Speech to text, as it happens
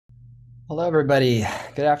Hello, everybody.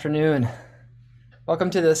 Good afternoon. Welcome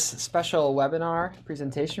to this special webinar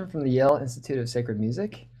presentation from the Yale Institute of Sacred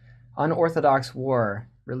Music, Unorthodox War,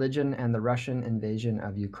 Religion and the Russian Invasion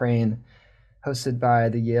of Ukraine, hosted by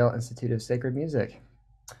the Yale Institute of Sacred Music.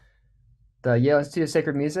 The Yale Institute of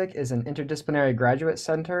Sacred Music is an interdisciplinary graduate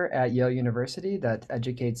center at Yale University that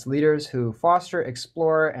educates leaders who foster,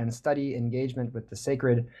 explore, and study engagement with the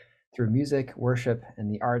sacred through music, worship, and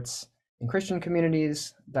the arts in Christian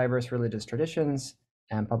communities, diverse religious traditions,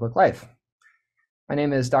 and public life. My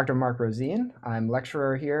name is Dr. Mark Rosine. I'm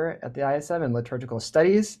lecturer here at the ISM in Liturgical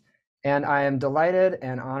Studies, and I am delighted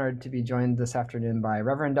and honored to be joined this afternoon by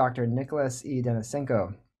Reverend Dr. Nicholas E.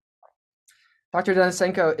 Denisenko. Dr.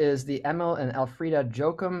 Denisenko is the Emil and Elfrida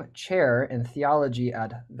Jochum Chair in Theology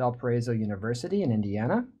at Valparaiso University in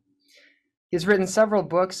Indiana. He's written several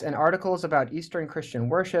books and articles about Eastern Christian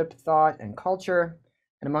worship, thought, and culture.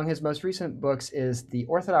 And among his most recent books is The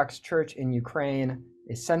Orthodox Church in Ukraine,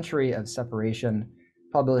 A Century of Separation,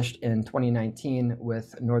 published in 2019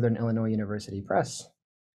 with Northern Illinois University Press.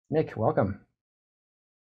 Nick, welcome.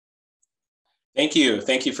 Thank you.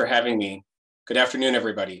 Thank you for having me. Good afternoon,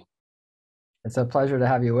 everybody. It's a pleasure to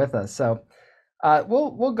have you with us. So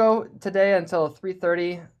we'll go today until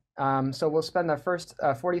 3:30. So we'll spend the first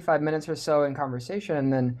 45 minutes or so in conversation,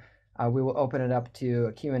 and then we will open it up to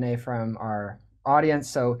a Q&A from our audience.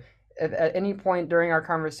 So if at any point during our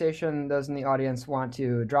conversation, those in the audience want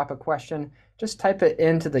to drop a question, just type it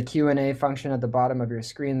into the Q&A function at the bottom of your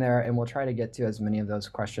screen there, and we'll try to get to as many of those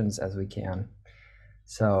questions as we can.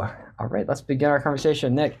 So, all right, let's begin our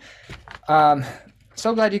conversation. Nick,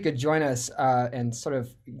 so glad you could join us and sort of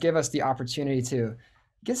give us the opportunity to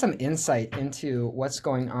get some insight into what's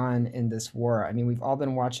going on in this war. I mean, we've all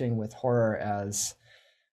been watching with horror as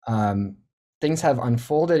things have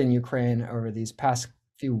unfolded in Ukraine over these past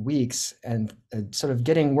few weeks and sort of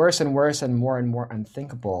getting worse and worse and more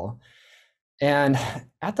unthinkable. And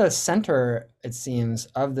at the center, it seems,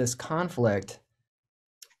 of this conflict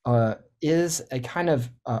is a kind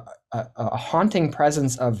of a haunting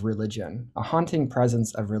presence of religion, a haunting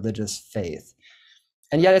presence of religious faith.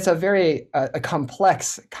 And yet it's a very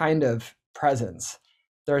complex kind of presence.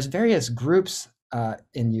 There's various groups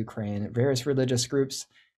in Ukraine, various religious groups.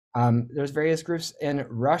 There's various groups in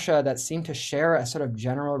Russia that seem to share a sort of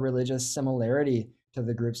general religious similarity to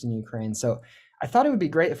the groups in Ukraine. So I thought it would be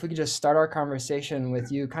great if we could just start our conversation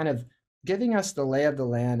with you kind of giving us the lay of the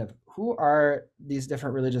land of who are these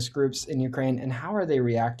different religious groups in Ukraine and how are they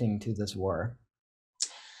reacting to this war?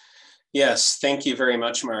 Yes, thank you very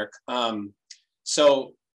much, Mark.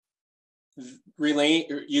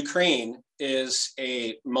 Ukraine is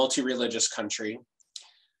a multi-religious country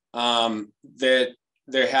that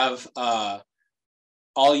they have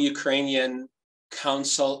all Ukrainian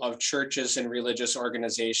Council of Churches and Religious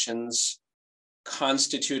Organizations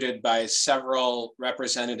constituted by several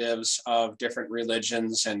representatives of different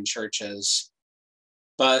religions and churches.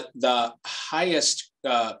 But the highest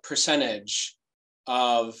percentage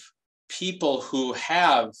of people who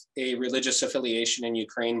have a religious affiliation in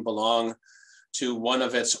Ukraine belong to one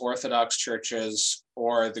of its Orthodox churches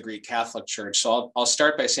or the Greek Catholic Church. So I'll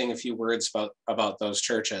start by saying a few words about those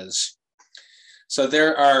churches. So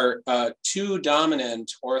there are two dominant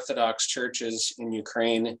Orthodox churches in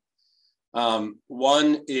Ukraine.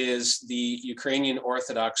 One is the Ukrainian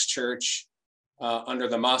Orthodox Church under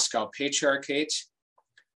the Moscow Patriarchate.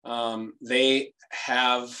 They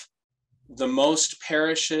have the most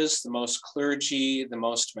parishes, the most clergy, the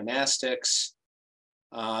most monastics.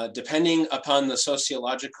 Depending upon the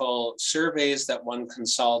sociological surveys that one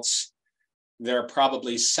consults, they're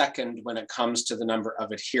probably second when it comes to the number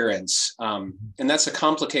of adherents. And that's a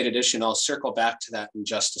complicated issue, and I'll circle back to that in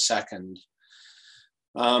just a second.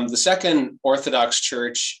 The second Orthodox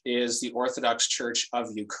Church is the Orthodox Church of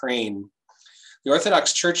Ukraine. The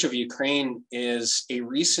Orthodox Church of Ukraine is a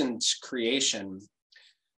recent creation.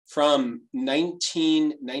 From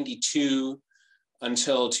 1992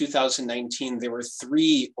 until 2019, there were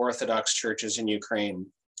three Orthodox churches in Ukraine.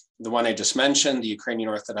 The one I just mentioned, the Ukrainian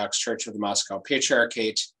Orthodox Church of the Moscow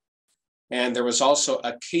Patriarchate. And there was also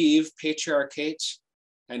a Kyiv Patriarchate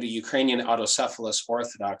and a Ukrainian Autocephalous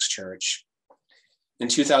Orthodox Church. In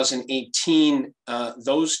 2018,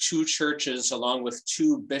 those two churches, along with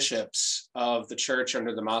two bishops of the church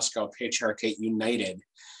under the Moscow Patriarchate, united.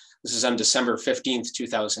 This is on December 15th,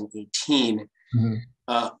 2018,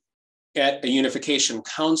 at a unification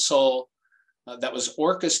council that was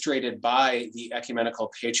orchestrated by the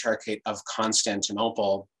Ecumenical Patriarchate of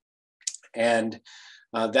Constantinople. And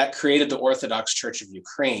that created the Orthodox Church of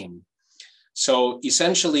Ukraine. So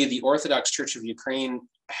essentially, the Orthodox Church of Ukraine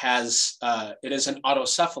it is an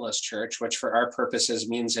autocephalous church, which for our purposes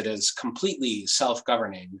means it is completely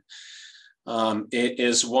self-governing. It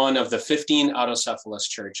is one of the 15 autocephalous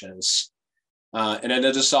churches, and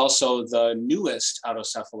it is also the newest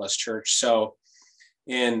autocephalous church. So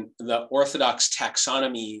in the Orthodox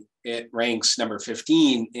taxonomy, it ranks number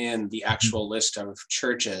 15 in the actual list of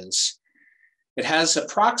churches. It has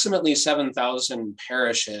approximately 7,000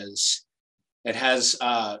 parishes. It has,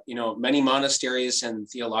 many monasteries and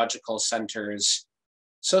theological centers.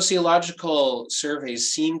 Sociological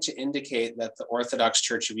surveys seem to indicate that the Orthodox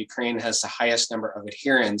Church of Ukraine has the highest number of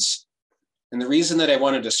adherents. And the reason that I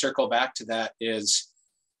wanted to circle back to that is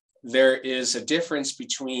there is a difference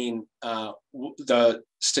between the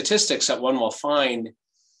statistics that one will find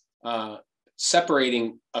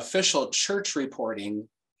separating official church reporting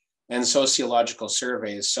and sociological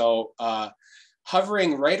surveys. So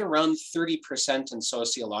hovering right around 30% in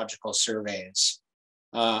sociological surveys.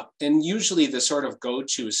 And usually the sort of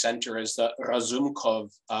go-to center is the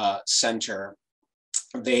Razumkov Center.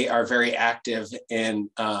 They are very active in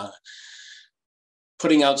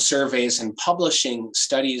putting out surveys and publishing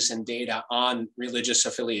studies and data on religious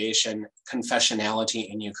affiliation,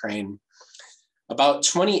 confessionality in Ukraine. About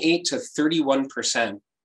 28 to 31%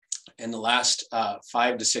 in the last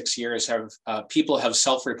 5 to 6 years people have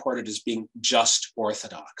self-reported as being just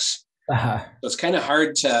Orthodox. So it's kind of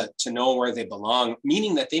hard to know where they belong,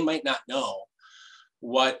 meaning that they might not know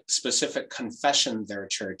what specific confession their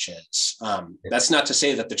church is. That's not to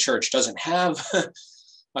say that the church doesn't have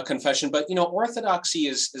a confession, but Orthodoxy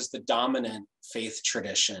is the dominant faith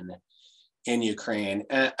tradition in Ukraine.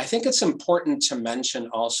 And I think it's important to mention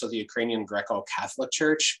also the Ukrainian Greco-Catholic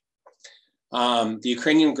Church. The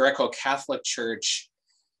Ukrainian Greco-Catholic Church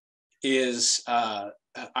is,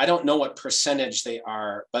 I don't know what percentage they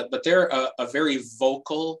are, but they're a very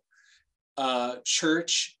vocal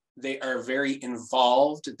church. They are very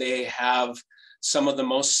involved. They have some of the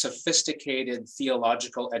most sophisticated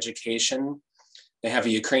theological education. They have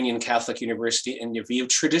a Ukrainian Catholic University in Lviv.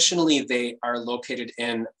 Traditionally, they are located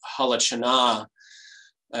in Halachina,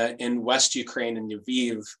 in West Ukraine and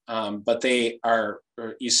Lviv, but they are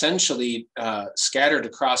essentially scattered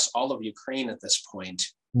across all of Ukraine at this point.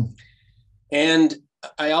 And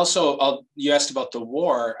I also, you asked about the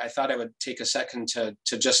war. I thought I would take a second to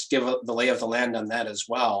just give the lay of the land on that as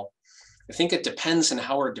well. I think it depends on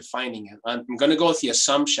how we're defining it. I'm going to go with the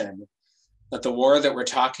assumption that the war that we're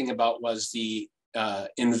talking about was the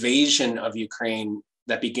invasion of Ukraine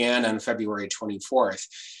that began on February 24th.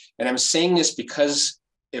 And I'm saying this because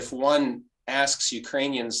if one asks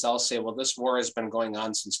Ukrainians, they'll say, well, this war has been going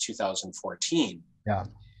on since 2014. Yeah.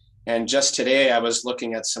 And just today, I was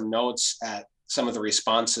looking at some notes at some of the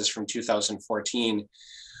responses from 2014,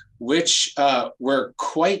 which were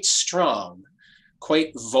quite strong,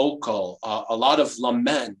 quite vocal, a lot of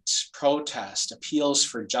lament, protest, appeals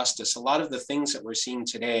for justice. A lot of the things that we're seeing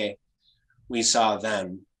today, we saw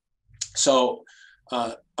then. So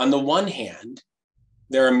on the one hand,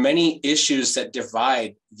 there are many issues that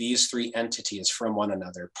divide these three entities from one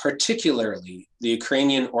another, particularly the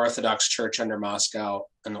Ukrainian Orthodox Church under Moscow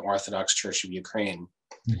and the Orthodox Church of Ukraine.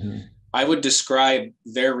 Mm-hmm. I would describe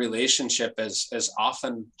their relationship as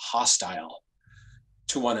often hostile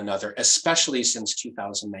to one another, especially since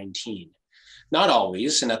 2019. Not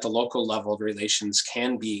always, and at the local level, relations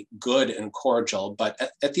can be good and cordial, but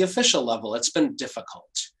at the official level, it's been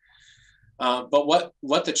difficult. But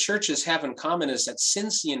what the churches have in common is that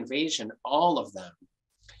since the invasion, all of them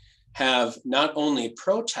have not only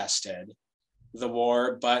protested the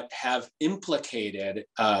war, but have implicated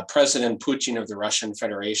President Putin of the Russian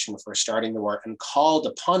Federation for starting the war and called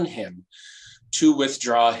upon him to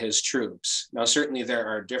withdraw his troops. Now, certainly there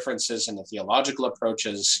are differences in the theological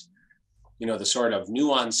approaches, the sort of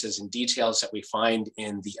nuances and details that we find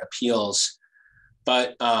in the appeals,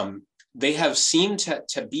 but they have seemed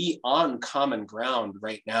to be on common ground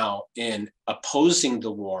right now in opposing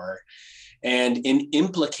the war and in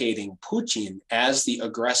implicating Putin as the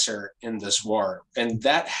aggressor in this war. And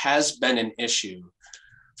that has been an issue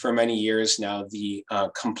for many years now, the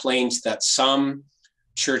complaint that some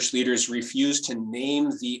church leaders refuse to name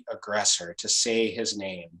the aggressor, to say his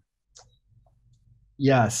name.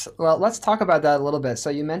 Yes. Well, let's talk about that a little bit. So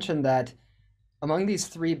you mentioned that among these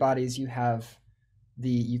three bodies, you have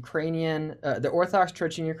the the Orthodox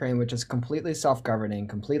Church in Ukraine, which is completely self-governing,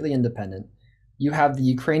 completely independent. You have the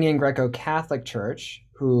Ukrainian Greco-Catholic Church,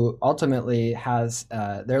 who ultimately has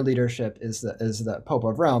their leadership is the Pope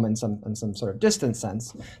of Rome in some sort of distant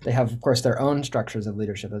sense. They have, of course, their own structures of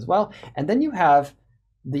leadership as well. And then you have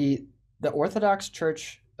the Orthodox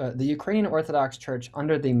Church the Ukrainian Orthodox Church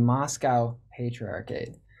under the Moscow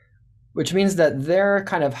Patriarchate, which means that their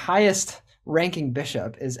kind of highest ranking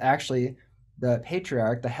bishop is actually the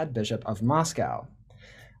patriarch, the head bishop of Moscow.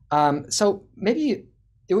 So maybe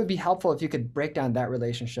it would be helpful if you could break down that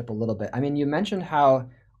relationship a little bit. I mean, you mentioned how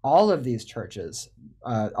all of these churches,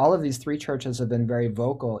 all of these three churches have been very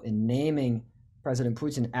vocal in naming President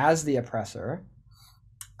Putin as the oppressor.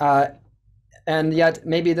 And yet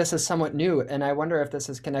maybe this is somewhat new. And I wonder if this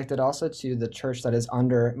is connected also to the church that is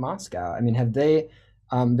under Moscow. I mean, have they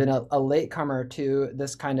been a latecomer to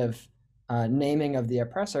this kind of naming of the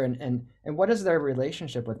oppressor? And what is their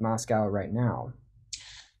relationship with Moscow right now?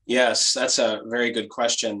 Yes, that's a very good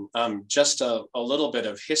question. Just a little bit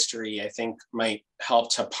of history, I think, might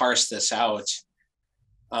help to parse this out.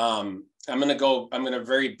 I'm going to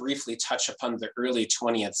very briefly touch upon the early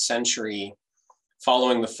 20th century,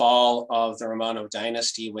 following the fall of the Romanov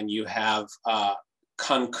dynasty, when you have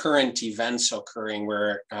concurrent events occurring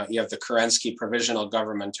where you have the Kerensky provisional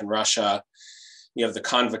government in Russia, you have the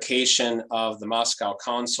convocation of the Moscow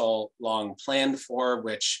Council, long planned for,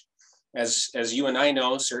 which, as you and I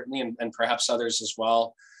know, certainly, and perhaps others as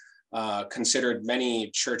well, considered many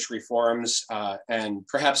church reforms and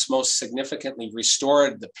perhaps most significantly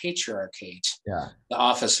restored the patriarchate, the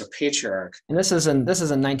office of patriarch. And this is in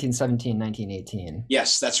 1917, 1918.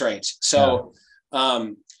 Yes, that's right. So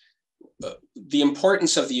the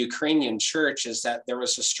importance of the Ukrainian church is that there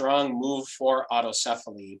was a strong move for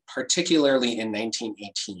autocephaly, particularly in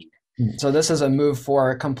 1918. So this is a move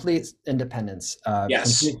for complete independence,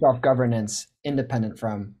 yes, complete self-governance, independent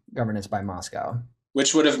from governance by Moscow.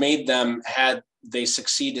 Which would have made them, had they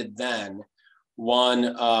succeeded then, one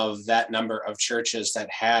of that number of churches that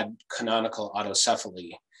had canonical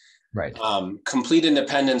autocephaly. Right. Complete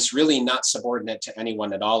independence, really not subordinate to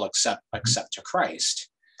anyone at all except to Christ.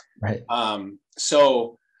 Right. The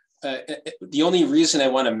only reason I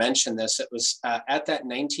want to mention this, it was at that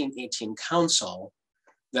 1918 council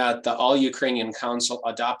that the All-Ukrainian Council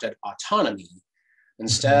adopted autonomy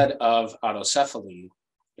instead of autocephaly.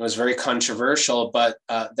 It was very controversial, but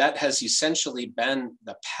that has essentially been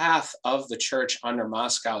the path of the church under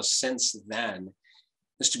Moscow since then,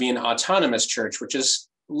 is to be an autonomous church, which is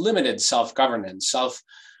limited self-governance,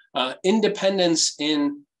 independence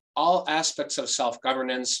in all aspects of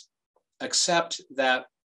self-governance, except that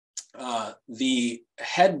the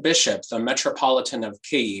head bishop, the Metropolitan of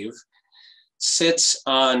Kyiv, sits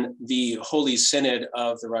on the Holy Synod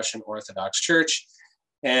of the Russian Orthodox Church,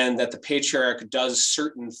 and that the patriarch does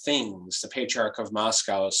certain things, the patriarch of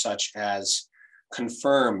Moscow, such as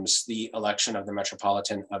confirms the election of the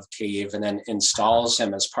Metropolitan of Kyiv and then installs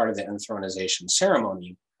him as part of the enthronization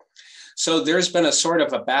ceremony. So there's been a sort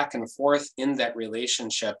of a back and forth in that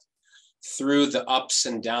relationship through the ups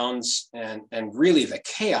and downs and really the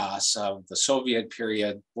chaos of the Soviet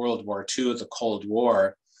period, World War II, the Cold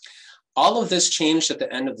War. All of this changed at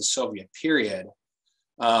the end of the Soviet period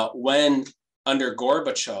when, under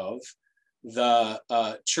Gorbachev, the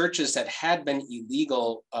churches that had been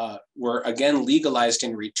illegal were again legalized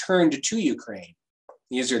and returned to Ukraine.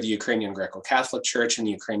 These are the Ukrainian Greco-Catholic Church and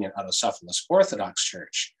the Ukrainian Autocephalous Orthodox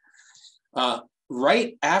Church.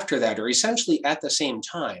 Right after that, or essentially at the same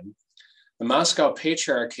time, the Moscow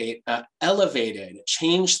Patriarchate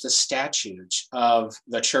changed the statute of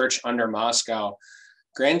the church under Moscow,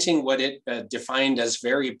 granting what it defined as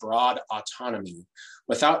very broad autonomy,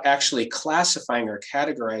 without actually classifying or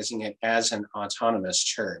categorizing it as an autonomous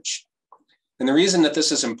church. And the reason that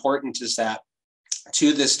this is important is that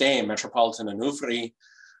to this day, Metropolitan Onufry,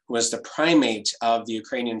 who was the primate of the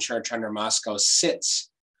Ukrainian church under Moscow,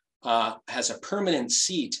 has a permanent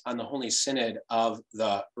seat on the Holy Synod of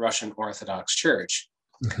the Russian Orthodox Church.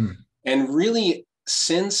 Mm-hmm. And really,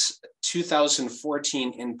 since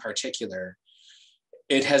 2014 in particular,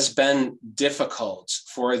 it has been difficult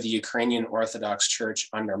for the Ukrainian Orthodox Church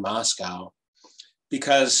under Moscow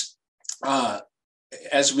because,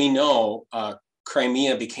 as we know,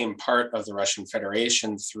 Crimea became part of the Russian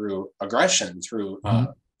Federation through aggression, through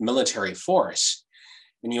military force.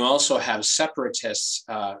 And you also have separatists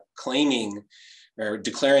claiming or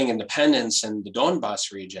declaring independence in the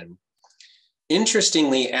Donbas region.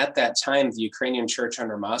 Interestingly, at that time, the Ukrainian church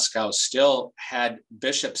under Moscow still had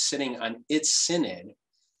bishops sitting on its synod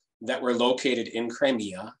that were located in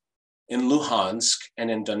Crimea, in Luhansk,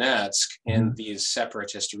 and in Donetsk, in these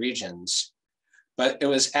separatist regions. But it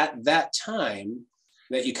was at that time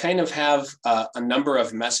that you kind of have a number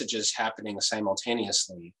of messages happening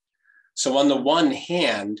simultaneously. So on the one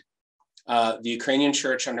hand, the Ukrainian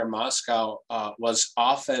church under Moscow was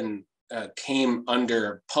often came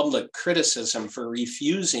under public criticism for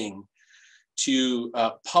refusing to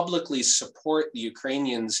publicly support the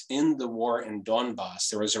Ukrainians in the war in Donbass.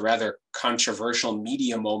 There was a rather controversial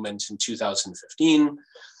media moment in 2015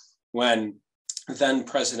 when then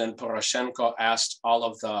President Poroshenko asked all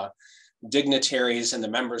of the dignitaries and the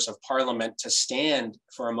members of parliament to stand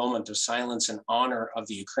for a moment of silence in honor of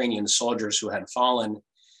the Ukrainian soldiers who had fallen.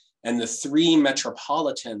 And the three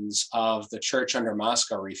metropolitans of the church under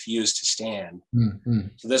Moscow refused to stand. Mm-hmm.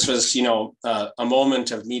 So this was, a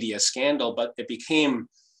moment of media scandal, but it became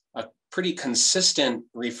a pretty consistent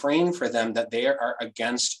refrain for them that they are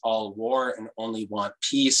against all war and only want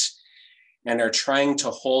peace, and are trying to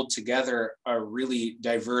hold together a really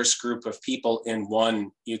diverse group of people in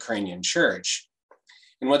one Ukrainian church.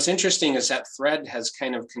 And what's interesting is that thread has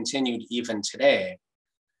kind of continued even today.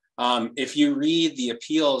 If you read the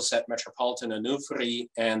appeals that Metropolitan Onufry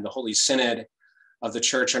and the Holy Synod of the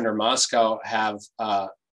Church under Moscow have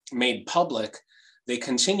made public, they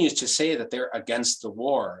continue to say that they're against the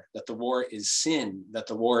war, that the war is sin, that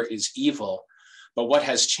the war is evil. But what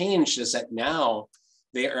has changed is that now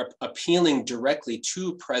they are appealing directly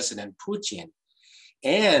to President Putin.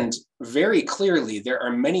 And very clearly, there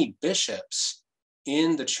are many bishops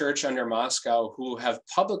in the church under Moscow who have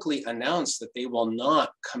publicly announced that they will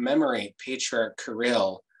not commemorate Patriarch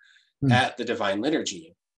Kirill at the Divine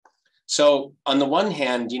Liturgy. So on the one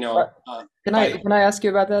hand, can I ask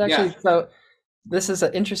you about that actually? Yeah. So this is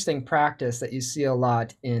an interesting practice that you see a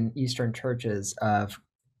lot in Eastern churches of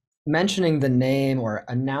mentioning the name or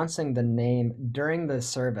announcing the name during the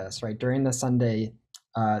service, right? During the Sunday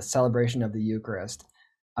celebration of the Eucharist.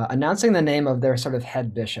 Announcing the name of their sort of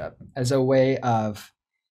head bishop as a way of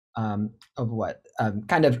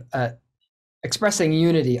expressing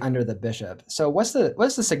unity under the bishop. So what's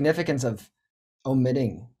the significance of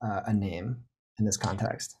omitting a name in this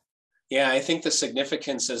context? Yeah, I think the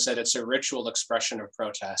significance is that it's a ritual expression of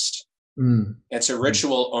protest. It's a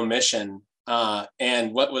ritual omission.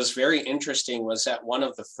 And what was very interesting was that one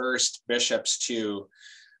of the first bishops to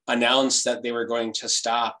announce that they were going to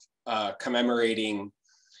stop commemorating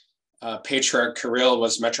Patriarch Kirill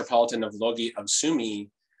was Metropolitan of Logi of Sumy,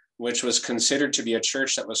 which was considered to be a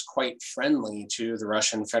church that was quite friendly to the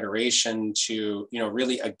Russian Federation, to,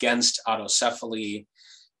 really against autocephaly,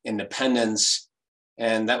 independence.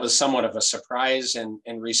 And that was somewhat of a surprise, and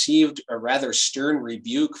received a rather stern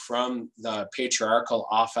rebuke from the patriarchal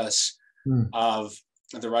office of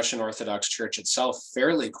the Russian Orthodox Church itself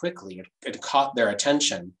fairly quickly. It caught their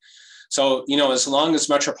attention. So, as long as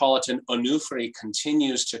Metropolitan Onufry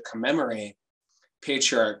continues to commemorate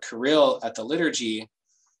Patriarch Kirill at the liturgy,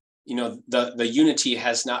 the unity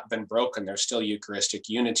has not been broken. There's still Eucharistic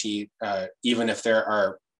unity, even if there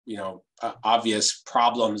are, obvious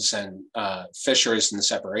problems and fissures and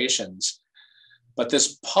separations. But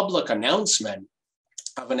this public announcement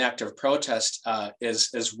of an act of protest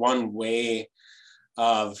is one way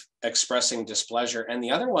of expressing displeasure. And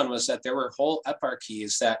the other one was that there were whole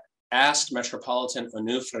eparchies that asked Metropolitan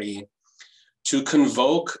Onufry to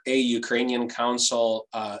convoke a Ukrainian council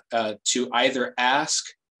to either ask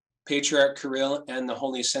Patriarch Kirill and the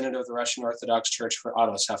Holy Synod of the Russian Orthodox Church for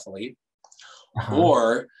autocephaly,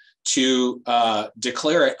 or to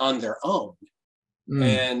declare it on their own.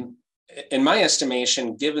 And in my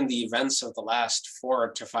estimation, given the events of the last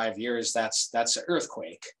 4 to 5 years, that's an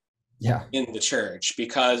earthquake in the church,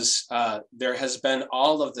 because there has been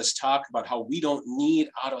all of this talk about how we don't need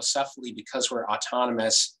autocephaly because we're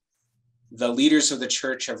autonomous. The leaders of the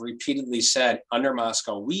church have repeatedly said, under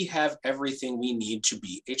Moscow, we have everything we need to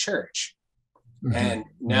be a church. And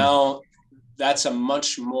now that's a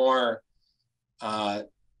much more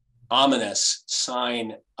ominous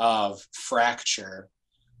sign of fracture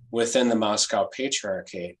within the Moscow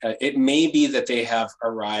Patriarchate. It may be that they have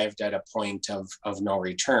arrived at a point of no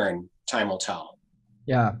return. Time will tell.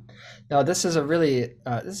 Yeah, no, this is a really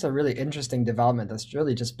interesting development that's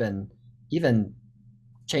really just been even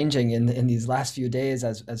changing in these last few days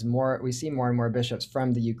as we see more and more bishops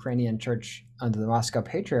from the Ukrainian church under the Moscow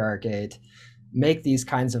Patriarchate make these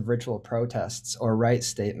kinds of ritual protests or write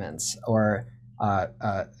statements or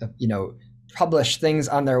publish things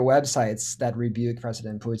on their websites that rebuke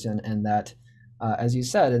President Putin, and that, as you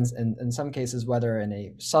said, in some cases, whether in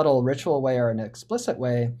a subtle ritual way or an explicit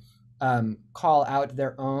way, call out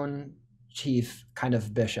their own chief kind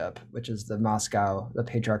of bishop, which is the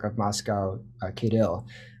Patriarch of Moscow, Kirill.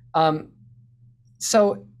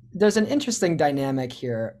 So there's an interesting dynamic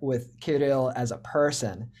here with Kirill as a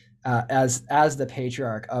person, as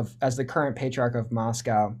the current Patriarch of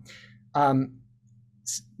Moscow.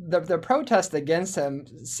 The protest against him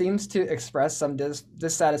seems to express some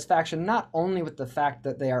dissatisfaction, not only with the fact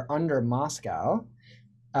that they are under Moscow,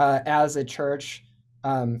 as a church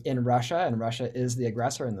in Russia, and Russia is the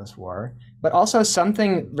aggressor in this war, but also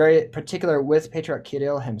something very particular with Patriarch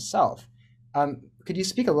Kirill himself. Could you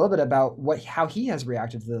speak a little bit about how he has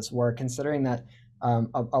reacted to this war, considering that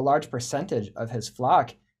a large percentage of his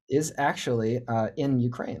flock is actually in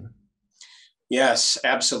Ukraine? Yes,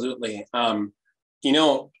 absolutely. When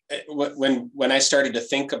I started to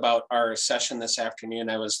think about our session this afternoon,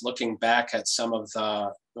 I was looking back at some of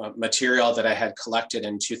the material that I had collected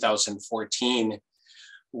in 2014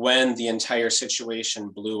 when the entire situation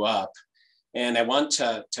blew up. And I want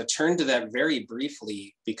to turn to that very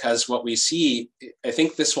briefly, because what we see, I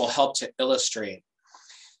think this will help to illustrate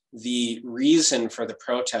the reason for the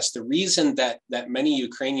protest, the reason that many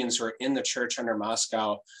Ukrainians who are in the church under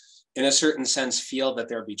Moscow, in a certain sense, feel that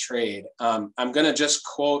they're betrayed. I'm going to just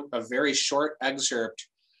quote a very short excerpt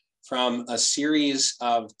from a series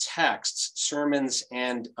of texts, sermons,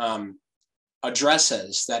 and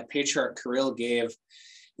addresses that Patriarch Kirill gave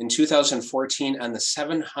in 2014 on the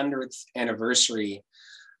 700th anniversary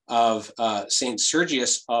of Saint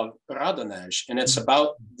Sergius of Radonezh. And it's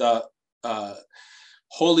about the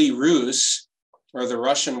Holy Rus, or the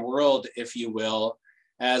Russian world, if you will,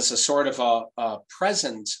 as a sort of a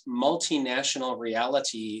present multinational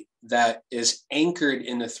reality that is anchored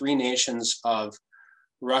in the three nations of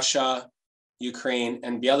Russia, Ukraine,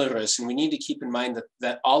 and Belarus. And we need to keep in mind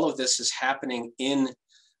that all of this is happening in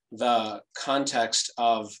the context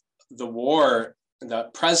of the war, the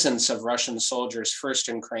presence of Russian soldiers, first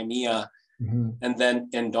in Crimea and then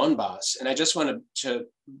in Donbass. And I just wanted to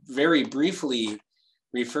very briefly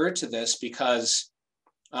refer to this because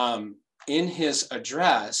in his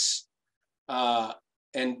address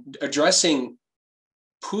and addressing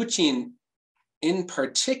Putin in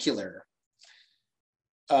particular,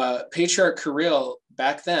 Patriarch Kirill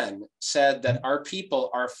back then said that our people,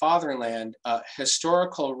 our fatherland,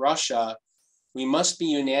 historical Russia, we must be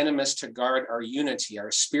unanimous to guard our unity, our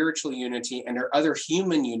spiritual unity, and our other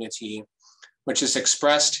human unity, which is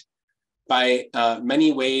expressed by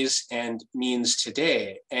many ways and means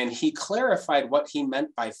today. And he clarified what he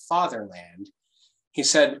meant by fatherland. He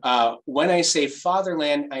said, when I say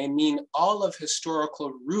fatherland, I mean all of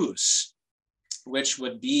historical Rus, which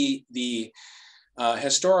would be the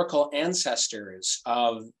historical ancestors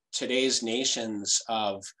of today's nations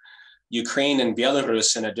of Ukraine and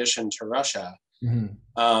Belarus, in addition to Russia.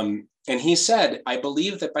 And he said, I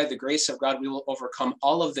believe that by the grace of God, we will overcome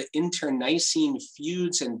all of the internecine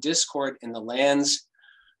feuds and discord in the lands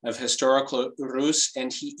of historical Rus.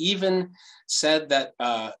 And he even said that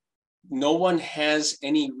no one has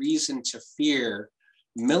any reason to fear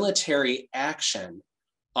military action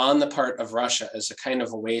on the part of Russia as a kind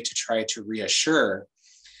of a way to try to reassure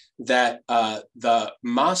that the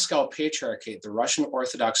Moscow Patriarchate, the Russian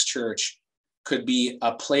Orthodox Church, could be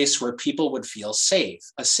a place where people would feel safe,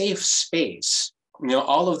 a safe space. You know,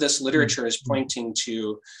 all of this literature is pointing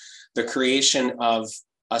to the creation of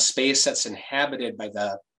a space that's inhabited by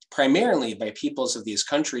primarily by peoples of these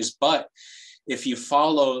countries, but if you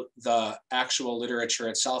follow the actual literature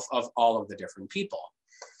itself, of all of the different people.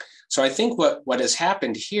 So I think what has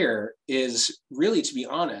happened here is really, to be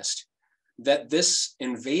honest, that this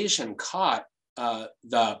invasion caught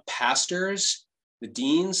the pastors, the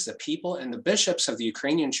deans, the people, and the bishops of the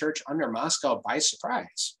Ukrainian church under Moscow by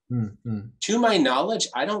surprise. To my knowledge,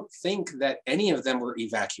 I don't think that any of them were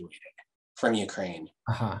evacuated from Ukraine.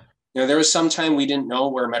 You know, there was some time we didn't know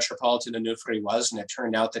where Metropolitan Onufry was, and it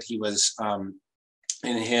turned out that he was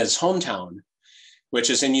in his hometown, which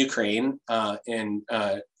is in Ukraine, in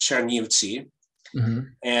Chernivtsi.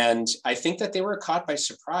 And I think that they were caught by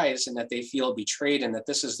surprise and that they feel betrayed, and that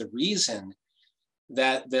this is the reason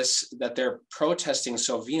that they're protesting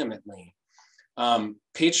so vehemently.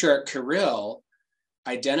 Patriarch Kirill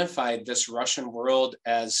identified this Russian world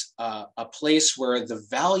as a place where the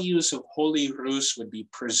values of Holy Rus would be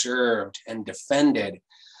preserved and defended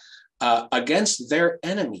against their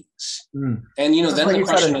enemies. And you know, then the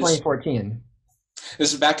question is, 2014.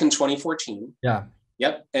 This is back in 2014. Yeah.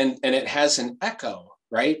 Yep. And it has an echo,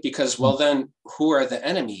 right? Because, well, then who are the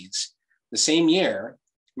enemies? The same year,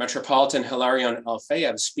 Metropolitan Hilarion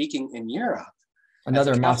Alfeyev, speaking in Europe,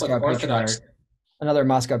 another Moscow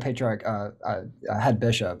Patriarch, head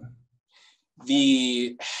bishop.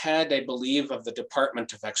 The head, I believe, of the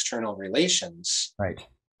Department of External Relations. Right.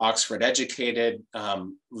 Oxford educated,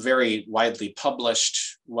 very widely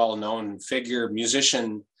published, well-known figure,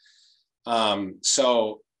 musician.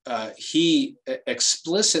 So he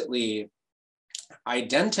explicitly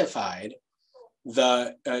identified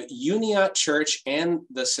the Uniate Church and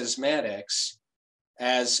the Schismatics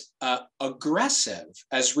as aggressive,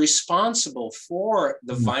 as responsible for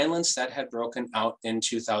the violence that had broken out in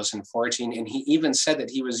 2014. And he even said that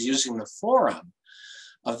he was using the forum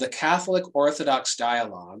of the Catholic Orthodox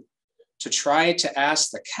dialogue to try to ask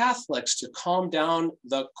the Catholics to calm down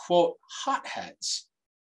the, quote, hotheads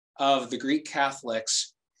of the Greek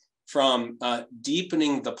Catholics from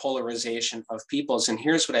deepening the polarization of peoples. And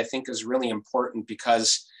here's what I think is really important,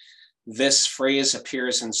 because this phrase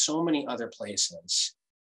appears in so many other places.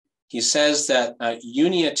 He says that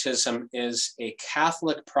Uniatism is a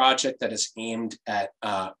Catholic project that is aimed at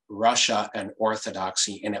Russia and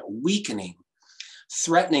Orthodoxy, and at weakening,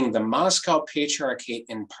 threatening the Moscow Patriarchate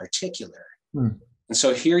in particular. And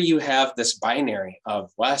so here you have this binary of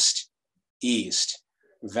West, East,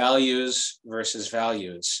 values versus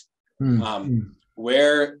values,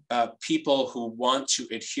 where people who want to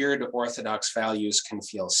adhere to Orthodox values can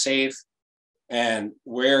feel safe, and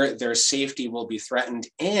where their safety will be threatened,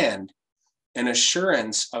 and an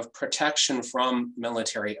assurance of protection from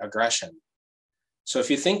military aggression. So if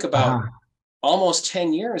you think about almost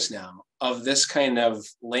 10 years now of this kind of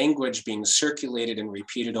language being circulated and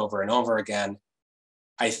repeated over and over again,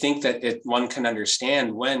 I think that one can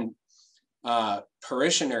understand when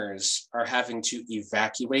parishioners are having to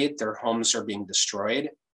evacuate, their homes are being destroyed,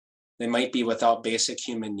 they might be without basic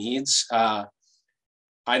human needs.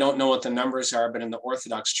 I don't know what the numbers are, but in the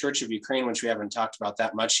Orthodox Church of Ukraine, which we haven't talked about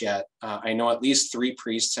that much yet, I know at least 3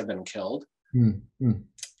 priests have been killed.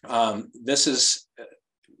 This is,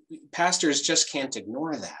 pastors just can't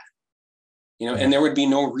ignore that, and there would be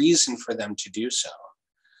no reason for them to do so.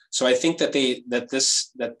 So I think that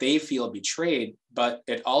they feel betrayed, but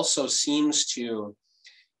it also seems to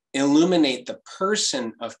illuminate the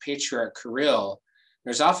person of Patriarch Kirill.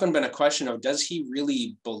 There's often been a question of, does he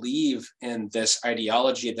really believe in this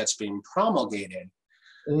ideology that's being promulgated?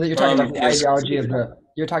 You're talking about the ideology of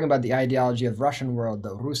you're talking about the ideology of Russian world,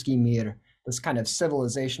 the Ruski Mir, this kind of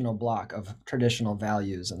civilizational block of traditional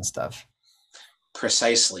values and stuff.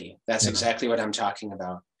 Precisely. That's exactly what I'm talking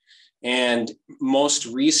about. And most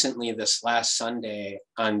recently, this last Sunday,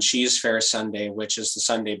 on Cheese Fair Sunday, which is the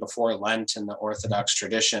Sunday before Lent in the Orthodox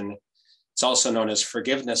tradition, it's also known as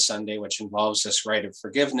Forgiveness Sunday, which involves this rite of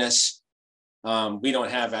forgiveness. We don't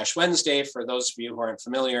have Ash Wednesday, for those of you who aren't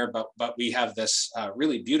familiar, but we have this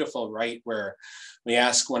really beautiful rite where we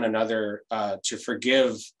ask one another to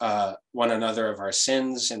forgive one another of our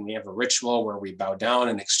sins, and we have a ritual where we bow down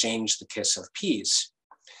and exchange the kiss of peace.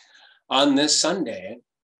 On this Sunday,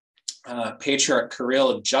 Patriarch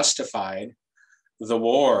Kirill justified the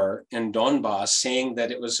war in Donbass, saying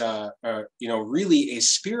that it was really a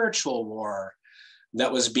spiritual war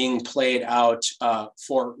that was being played out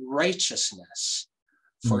for righteousness,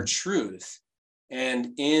 for truth.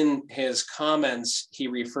 And in his comments, he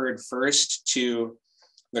referred first to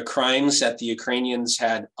the crimes that the Ukrainians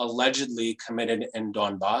had allegedly committed in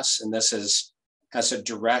Donbass, and this has a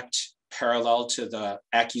direct parallel to the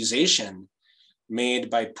accusation made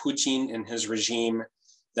by Putin and his regime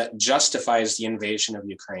that justifies the invasion of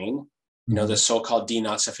Ukraine, the so-called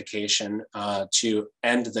denazification to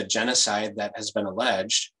end the genocide that has been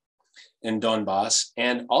alleged in Donbass.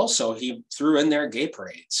 And also he threw in there gay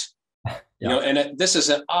parades, this is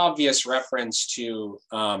an obvious reference to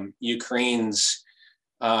Ukraine's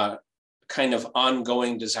kind of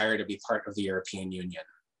ongoing desire to be part of the European Union.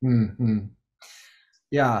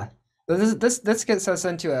 Yeah. This gets us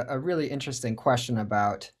into a really interesting question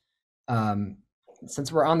about,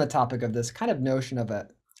 since we're on the topic of this kind of notion of a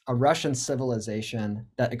Russian civilization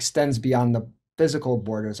that extends beyond the physical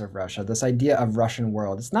borders of Russia, this idea of Russian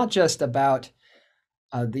world. It's not just about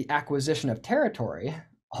the acquisition of territory,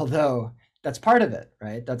 although that's part of it,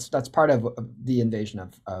 right? That's part of the invasion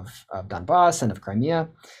of Donbass and of Crimea.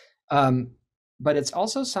 But it's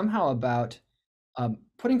also somehow about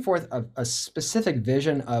putting forth a specific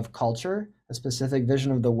vision of culture, a specific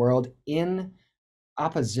vision of the world in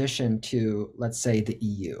opposition to, let's say, the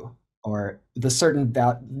EU or the certain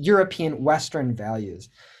European Western values.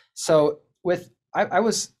 So I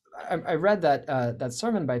read that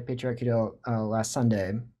sermon by Patriarch Kirill last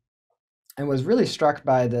Sunday, and was really struck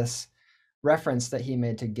by this reference that he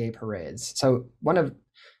made to gay parades. So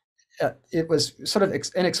it was sort of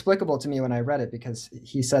inexplicable to me when I read it, because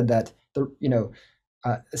he said that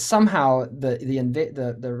somehow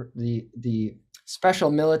the special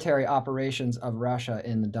military operations of Russia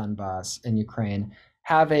in the Donbass in Ukraine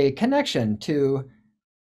have a connection to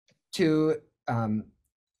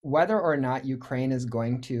whether or not Ukraine is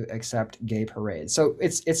going to accept gay parades. So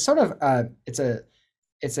it's sort of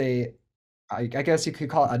I guess you could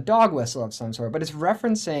call it a dog whistle of some sort, but it's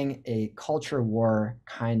referencing a culture war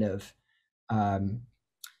kind of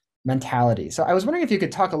mentality. So I was wondering if you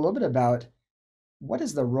could talk a little bit about what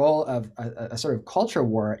is the role of a sort of culture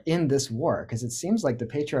war in this war? Because it seems like the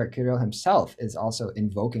Patriarch Kirill himself is also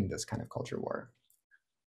invoking this kind of culture war.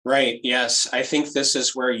 Right. Yes. I think this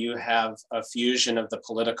is where you have a fusion of the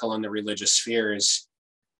political and the religious spheres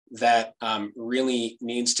that really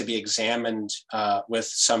needs to be examined with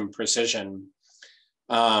some precision.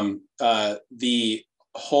 The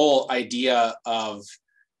whole idea of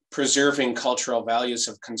preserving cultural values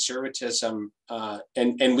of conservatism,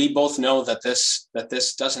 and we both know that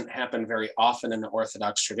this doesn't happen very often in the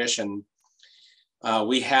Orthodox tradition.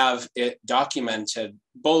 We have it documented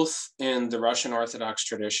both in the Russian Orthodox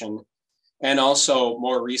tradition and also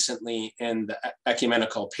more recently in the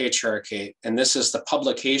Ecumenical Patriarchate. And this is the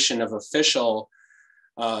publication of official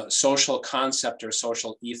social concept or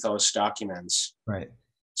social ethos documents. Right.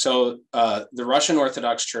 So the Russian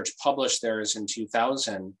Orthodox Church published theirs in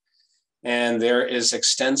 2000, and there is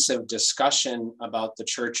extensive discussion about the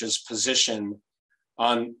church's position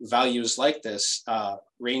on values like this,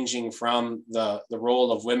 ranging from the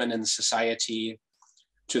role of women in society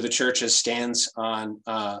to the church's stance on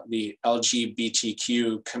the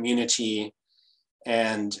LGBTQ community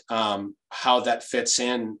and how that fits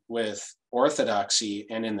in with orthodoxy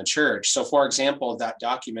and in the church. So for example, that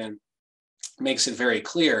document makes it very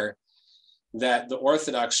clear that the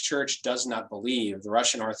Orthodox Church does not believe, the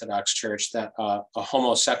Russian Orthodox Church, that a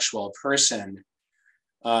homosexual person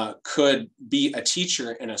could be a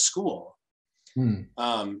teacher in a school.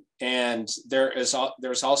 And there's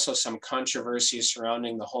also some controversy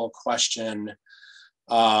surrounding the whole question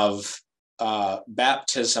of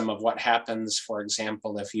baptism, of what happens, for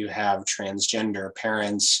example, if you have transgender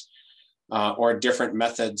parents or different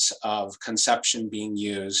methods of conception being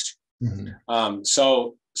used.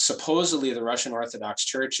 So supposedly the Russian Orthodox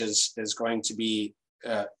Church is going to be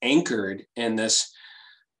anchored in this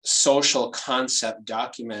social concept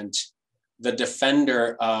document, the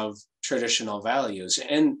defender of traditional values.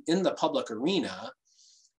 And in the public arena,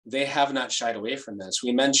 they have not shied away from this.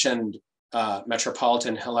 We mentioned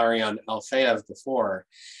Metropolitan Hilarion Alfeyev before.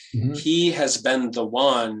 He has been the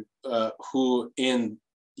one who in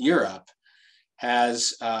Europe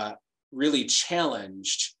has really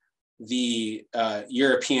challenged the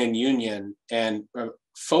European Union and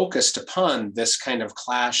focused upon this kind of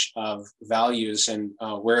clash of values and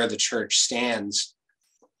where the church stands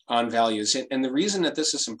on values. And the reason that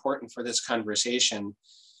this is important for this conversation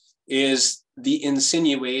is the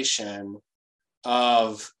insinuation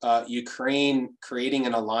of Ukraine creating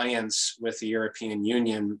an alliance with the European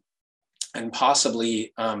Union and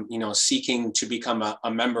possibly, seeking to become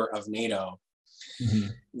a member of NATO.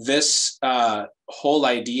 This whole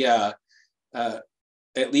idea,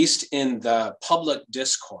 at least in the public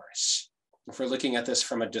discourse, if we're looking at this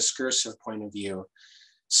from a discursive point of view,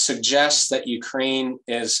 suggests that Ukraine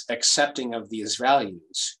is accepting of these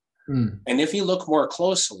values. And if you look more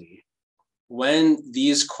closely, when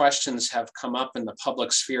these questions have come up in the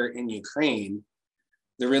public sphere in Ukraine,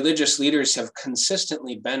 the religious leaders have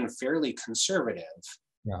consistently been fairly conservative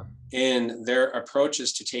in their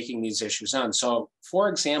approaches to taking these issues on. So, for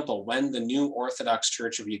example, when the new Orthodox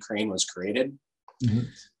Church of Ukraine was created,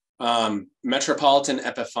 Metropolitan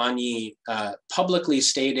Epiphany publicly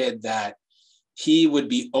stated that he would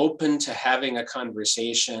be open to having a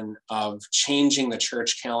conversation of changing the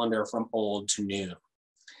church calendar from old to new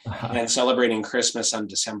and celebrating Christmas on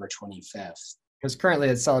December 25th. Because currently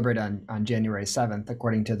it's celebrated on January 7th,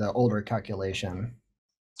 according to the older calculation.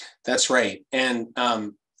 That's right. And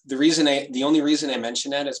the only reason I mention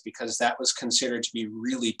that is because that was considered to be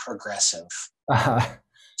really progressive.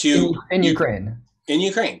 In Ukraine. In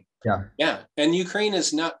Ukraine. Yeah. Yeah. And Ukraine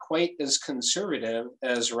is not quite as conservative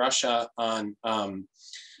as Russia on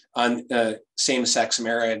same-sex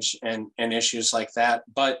marriage and issues like that.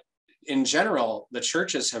 But in general, the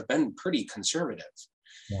churches have been pretty conservative.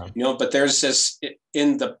 But there's this,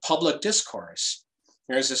 in the public discourse,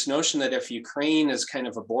 there's this notion that if Ukraine is kind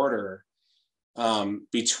of a border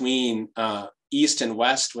between East and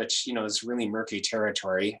West, which, is really murky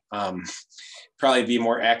territory, probably be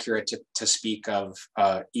more accurate to speak of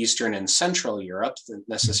Eastern and Central Europe than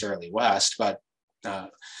necessarily West, but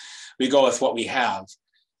we go with what we have.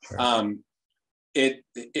 Sure.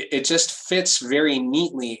 It just fits very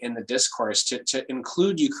neatly in the discourse to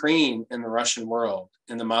include Ukraine in the Russian world,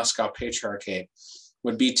 in the Moscow Patriarchate,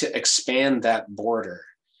 would be to expand that border.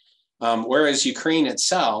 Whereas Ukraine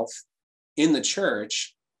itself, in the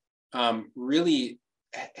church, really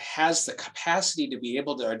has the capacity to be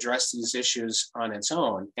able to address these issues on its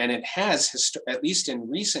own. And it has, at least in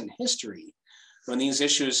recent history, when these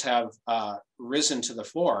issues have risen to the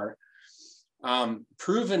fore,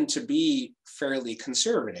 proven to be fairly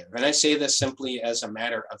conservative. And I say this simply as a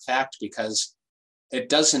matter of fact because it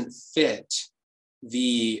doesn't fit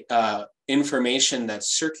the information that's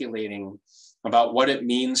circulating about what it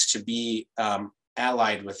means to be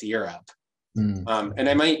allied with Europe. And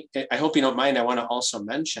I hope you don't mind, I want to also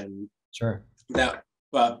mention Sure. that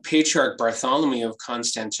Patriarch Bartholomew of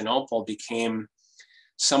Constantinople became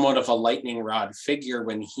somewhat of a lightning rod figure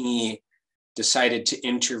when he decided to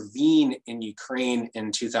intervene in Ukraine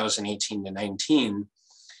in 2018 to 19.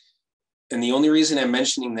 And the only reason I'm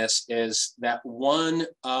mentioning this is that one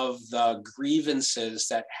of the grievances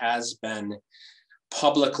that has been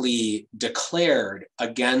publicly declared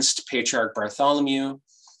against Patriarch Bartholomew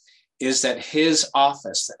is that his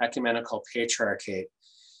office, the Ecumenical Patriarchate,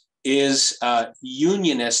 is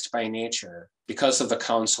unionist by nature because of the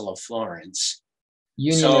Council of Florence.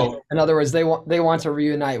 Unionist, so, in other words, they want to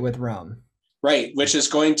reunite with Rome. Right, which is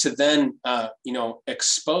going to then,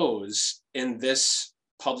 expose in this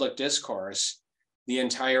public discourse the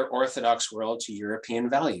entire Orthodox world to European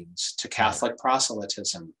values, to Catholic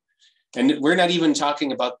proselytism. And we're not even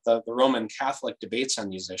talking about the Roman Catholic debates on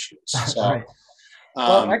these issues. So, right.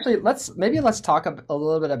 Well, actually, let's talk a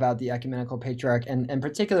little bit about the Ecumenical Patriarch, and in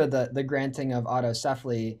particular the granting of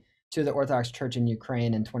autocephaly to the Orthodox Church in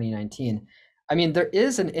Ukraine in 2019. I mean, there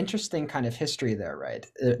is an interesting kind of history there, right?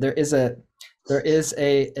 It's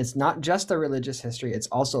not just a religious history, it's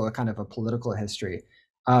also a kind of a political history.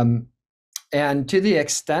 And to the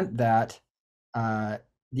extent that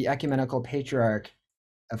the Ecumenical Patriarch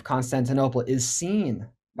of Constantinople is seen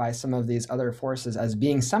by some of these other forces as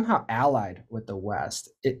being somehow allied with the West,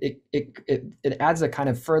 it adds a kind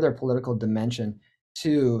of further political dimension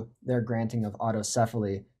to their granting of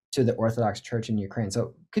autocephaly to the Orthodox Church in Ukraine.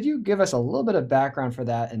 So could you give us a little bit of background for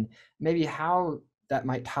that, and maybe how that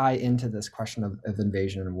might tie into this question of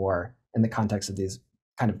invasion and war in the context of these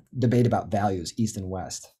kind of debate about values, East and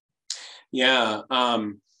West? Yeah.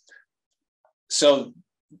 So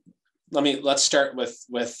let's start with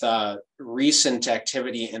recent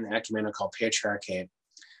activity in the Ecumenical Patriarchate.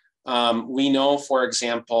 We know, for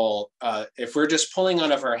example, if we're just pulling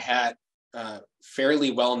out of our hat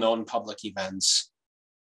fairly well-known public events,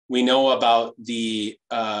 we know about the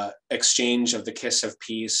exchange of the Kiss of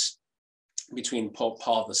Peace between Pope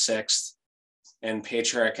Paul VI and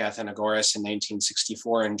Patriarch Athenagoras in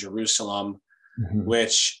 1964 in Jerusalem,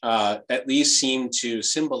 which at least seemed to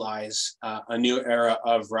symbolize a new era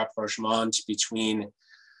of rapprochement between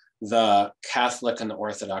the Catholic and the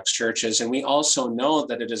Orthodox churches. And we also know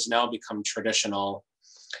that it has now become traditional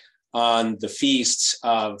on the feasts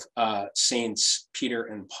of Saints Peter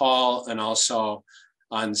and Paul, and also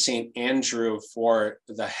on Saint Andrew for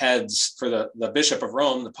the heads, for the Bishop of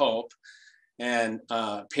Rome, the Pope, and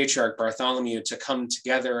Patriarch Bartholomew to come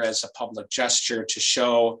together as a public gesture to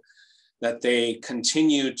show that they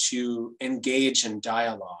continue to engage in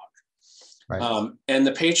dialogue. Right. And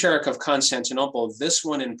the Patriarch of Constantinople, this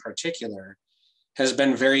one in particular, has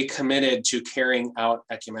been very committed to carrying out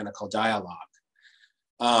ecumenical dialogue.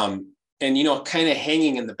 And, kind of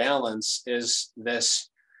hanging in the balance is this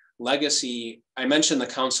legacy. I mentioned the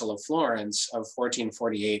Council of Florence of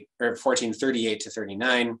 1448 or 1438 to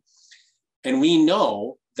 39. And we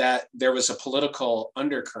know that there was a political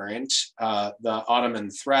undercurrent, the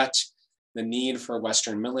Ottoman threat, the need for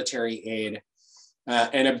Western military aid,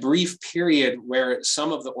 and a brief period where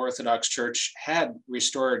some of the Orthodox Church had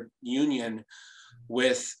restored union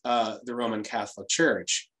with the Roman Catholic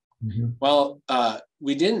Church. Well,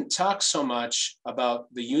 we didn't talk so much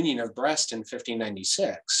about the Union of Brest in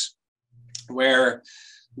 1596, where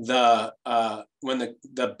when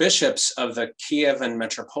the bishops of the Kievan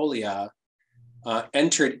Metropolia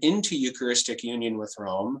entered into Eucharistic union with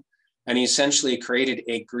Rome, and essentially created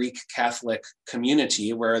a Greek Catholic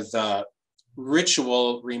community where the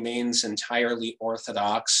ritual remains entirely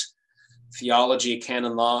Orthodox. Theology,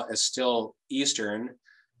 canon law is still Eastern,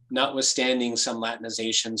 notwithstanding some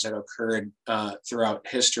Latinizations that occurred throughout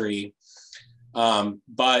history.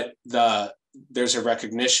 But there's a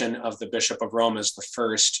recognition of the Bishop of Rome as the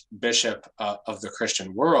first bishop of the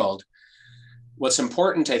Christian world. What's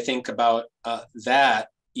important, I think, about that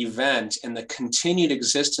event and the continued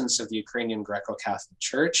existence of the Ukrainian Greco-Catholic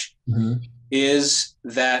Church is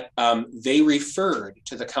that they referred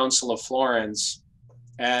to the Council of Florence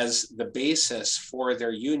as the basis for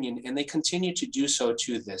their union, and they continue to do so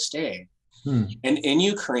to this day. And in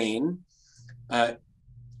Ukraine,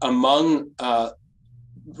 among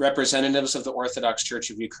representatives of the Orthodox Church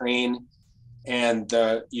of Ukraine and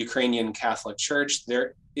the Ukrainian Catholic Church,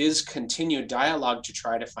 there is continued dialogue to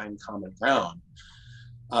try to find common ground.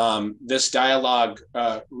 This dialogue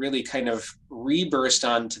really kind of reburst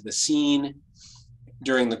onto the scene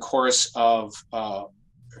during the course of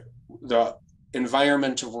the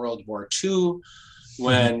environment of World War II,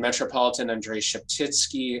 when Metropolitan Andrei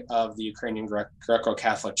Sheptytsky of the Ukrainian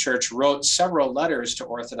Greco-Catholic Church wrote several letters to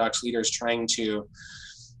Orthodox leaders trying to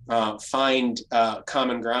find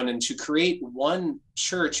common ground and to create one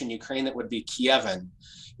church in Ukraine that would be Kievan.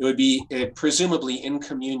 It would be presumably in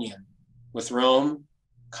communion with Rome,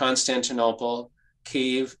 Constantinople,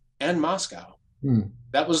 Kiev, and Moscow.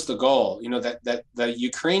 That was the goal, that the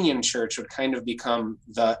Ukrainian church would kind of become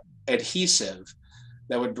the adhesive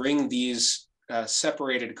that would bring these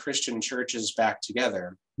separated Christian churches back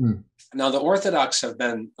together. Now, the Orthodox have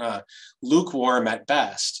been lukewarm at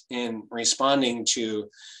best in responding to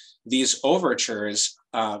these overtures,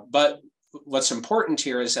 but what's important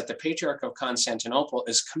here is that the Patriarch of Constantinople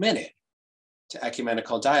is committed to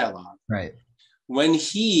ecumenical dialogue. Right. When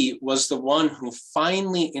he was the one who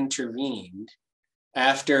finally intervened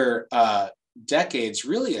after decades,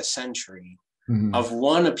 really a century, of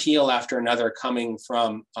one appeal after another coming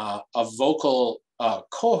from a vocal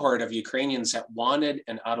cohort of Ukrainians that wanted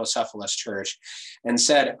an autocephalous church and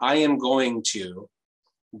said, I am going to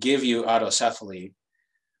give you autocephaly.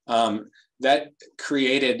 That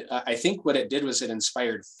created, I think what it did was it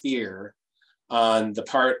inspired fear on the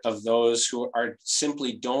part of those who are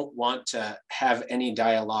simply don't want to have any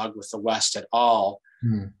dialogue with the West at all,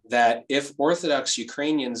 that if Orthodox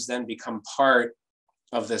Ukrainians then become part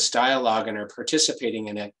of this dialogue and are participating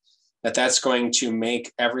in it, that's going to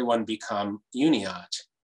make everyone become uniat.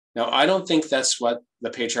 Now, I don't think that's what the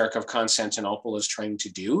Patriarch of Constantinople is trying to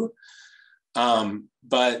do,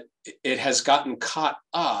 but it has gotten caught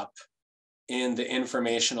up in the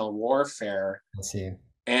informational warfare. I see.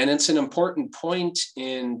 And it's an important point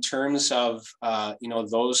in terms of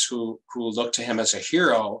those who look to him as a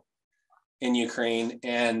hero in Ukraine.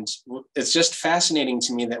 And it's just fascinating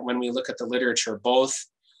to me that when we look at the literature, both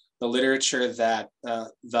the literature that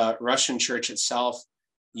the Russian church itself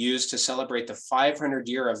used to celebrate the 500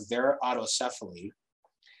 year of their autocephaly,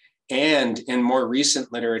 and in more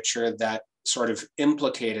recent literature that sort of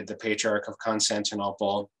implicated the Patriarch of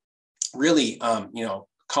Constantinople, really,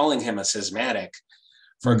 calling him a schismatic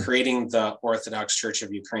for creating the Orthodox Church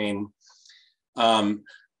of Ukraine.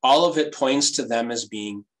 All of it points to them as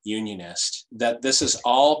being unionist, that this is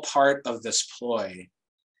all part of this ploy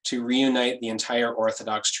to reunite the entire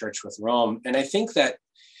Orthodox Church with Rome. And I think that,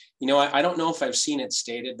 I don't know if I've seen it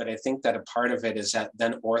stated, but I think that a part of it is that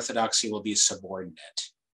then Orthodoxy will be subordinate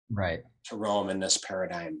to Rome in this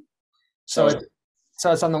paradigm. So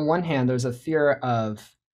it's on the one hand, there's a fear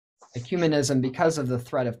of ecumenism because of the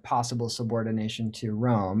threat of possible subordination to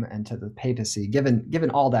Rome and to the papacy, given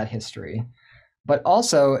all that history. But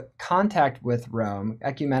also contact with Rome,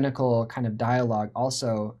 ecumenical kind of dialogue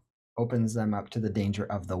also opens them up to the danger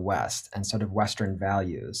of the West and sort of Western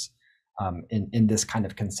values in this kind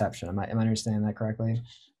of conception. Am I understanding that correctly?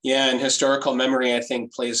 Yeah, and historical memory, I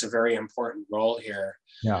think, plays a very important role here.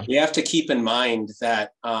 Yeah. We have to keep in mind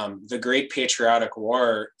that the Great Patriotic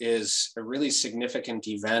War is a really significant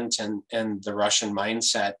event in the Russian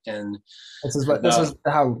mindset. And this is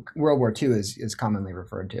how World War II is commonly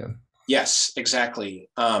referred to. Yes, exactly.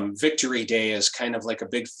 Victory Day is kind of like a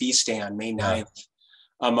big feast day on May 9th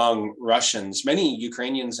among Russians, many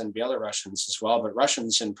Ukrainians and Belarusians as well, but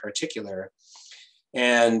Russians in particular.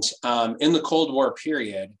 And in the Cold War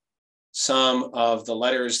period, some of the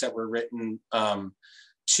letters that were written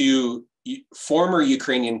to former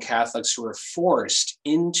Ukrainian Catholics who were forced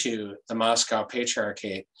into the Moscow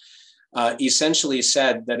Patriarchate essentially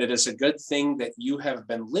said that it is a good thing that you have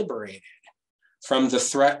been liberated from the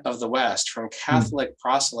threat of the West, from Catholic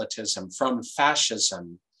proselytism, from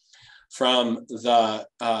fascism, from the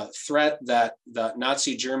threat that the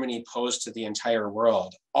Nazi Germany posed to the entire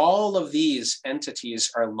world. All of these entities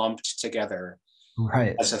are lumped together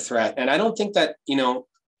as a threat. And I don't think that,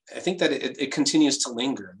 I think that it continues to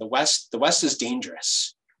linger. The West is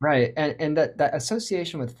dangerous. Right. And that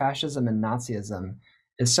association with fascism and Nazism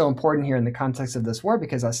is so important here in the context of this war,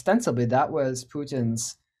 because ostensibly that was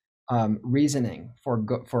Putin's reasoning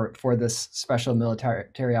for this special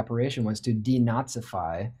military operation, was to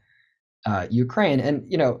denazify Ukraine. And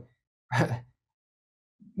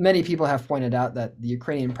many people have pointed out that the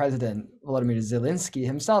Ukrainian president Volodymyr Zelensky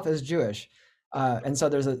himself is Jewish, and so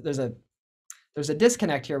there's a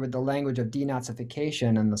disconnect here with the language of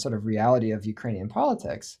denazification and the sort of reality of Ukrainian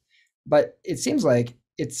politics. But it seems like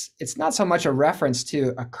it's not so much a reference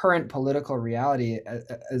to a current political reality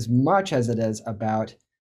as much as it is about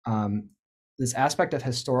this aspect of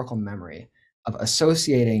historical memory, of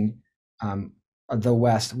associating the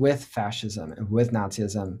West with fascism and with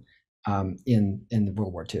Nazism in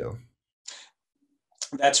World War II.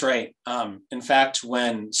 That's right. In fact,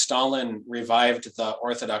 when Stalin revived the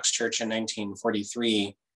Orthodox Church in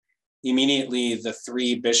 1943, immediately the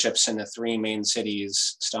three bishops in the three main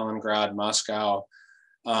cities, Stalingrad, Moscow,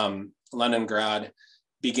 Leningrad,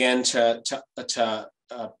 began to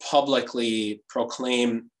publicly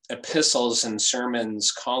proclaim epistles and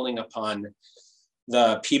sermons calling upon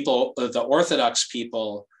the people, the Orthodox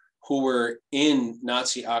people who were in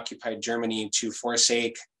Nazi-occupied Germany, to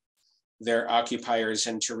forsake their occupiers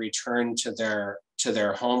and to return to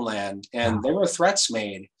their homeland. And there were threats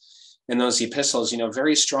made in those epistles.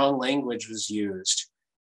 Very strong language was used.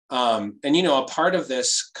 And a part of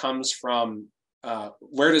this comes from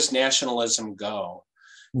where does nationalism go?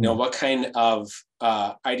 What kind of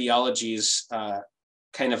ideologies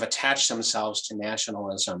kind of attach themselves to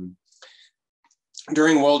nationalism?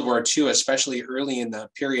 During World War II, especially early in the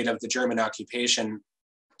period of the German occupation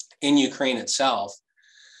in Ukraine itself,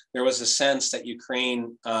 there was a sense that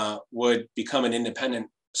Ukraine would become an independent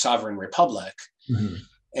sovereign republic. Mm-hmm.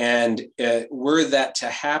 And were that to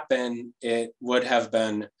happen, it would have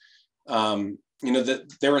been,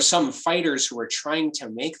 there were some fighters who were trying to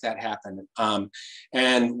make that happen.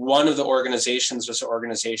 And one of the organizations was the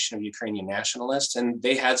Organization of Ukrainian Nationalists, and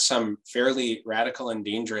they had some fairly radical and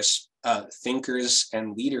dangerous thinkers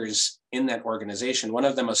and leaders in that organization. One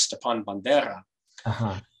of them was Stepan Bandera.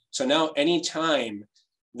 Uh-huh. So now anytime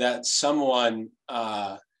that someone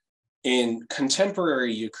in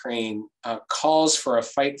contemporary Ukraine calls for a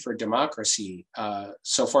fight for democracy.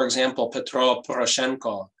 So for example, Petro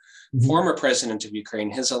Poroshenko, former president of Ukraine,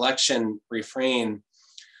 his election refrain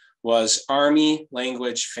was army,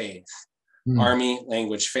 language, faith. Army,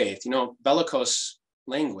 language, faith, bellicose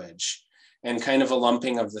language, and kind of a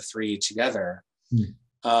lumping of the three together.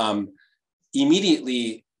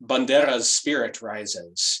 Immediately, Bandera's spirit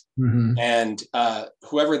rises, and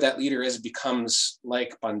whoever that leader is becomes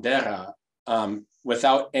like Bandera,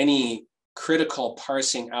 without any critical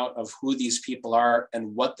parsing out of who these people are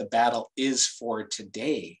and what the battle is for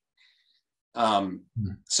today.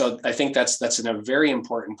 So I think that's a very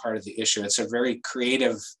important part of the issue. It's a very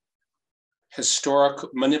creative historical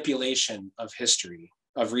manipulation of history,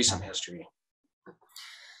 of recent history.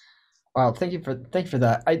 Well, thank you for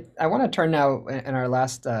that. I want to turn now in our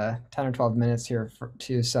last 10 or 12 minutes here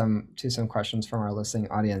to some questions from our listening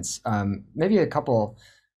audience. Maybe a couple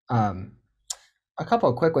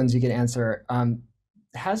of quick ones you could answer.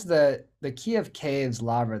 Has the Kiev Caves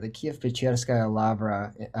Lavra, the Kiev Pечерskaya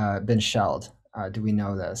Lavra, been shelled? Do we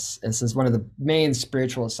know this? This is one of the main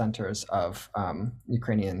spiritual centers of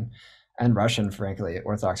Ukrainian and Russian, frankly,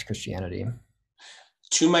 Orthodox Christianity.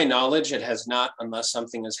 To my knowledge, it has not, unless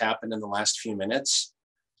something has happened in the last few minutes.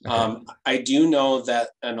 Okay. I do know that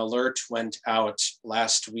an alert went out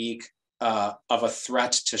last week of a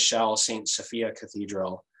threat to shell St. Sophia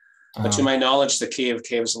Cathedral. But to my knowledge, the Kiev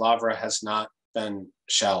Caves Lavra has not been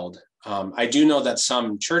shelled. I do know that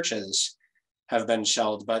some churches have been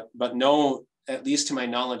shelled, but no, at least to my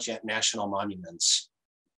knowledge yet, national monuments.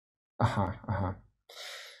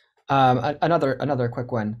 Another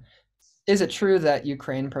quick one. Is it true that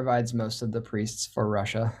Ukraine provides most of the priests for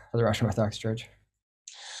Russia, for the Russian Orthodox Church?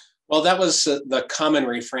 Well, that was the common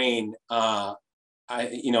refrain, for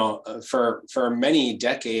many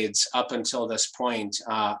decades up until this point.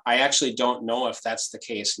 I actually don't know if that's the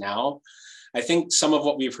case now. I think some of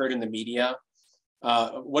what we've heard in the media,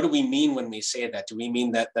 what do we mean when we say that? Do we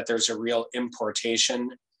mean that there's a real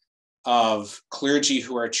importation of clergy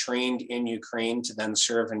who are trained in Ukraine to then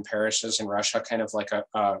serve in parishes in Russia, kind of like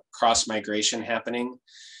a cross migration happening?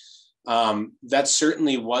 That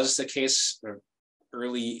certainly was the case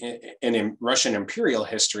early in Russian imperial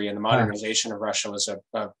history, and the modernization of Russia was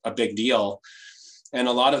a big deal. And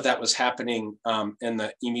a lot of that was happening in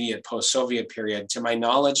the immediate post-Soviet period. To my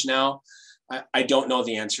knowledge now, I don't know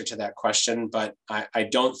the answer to that question, but I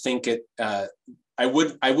don't think it, I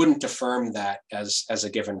wouldn't affirm that as a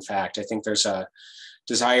given fact. I think there's a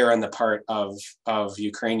desire on the part of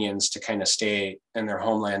Ukrainians to kind of stay in their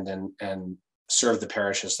homeland and serve the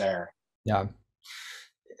parishes there. Yeah.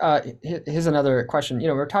 Here's another question.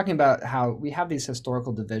 We're talking about how we have these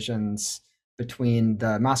historical divisions between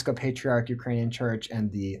the Moscow Patriarch Ukrainian Church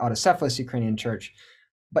and the Autocephalous Ukrainian Church,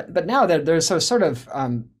 but now that there's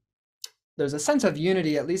there's a sense of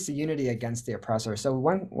unity, at least a unity against the oppressor. So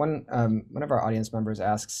one of our audience members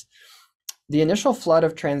asks, the initial flood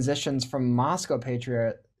of transitions from Moscow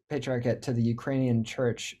Patriarchate to the Ukrainian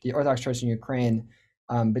Church, the Orthodox Church in Ukraine,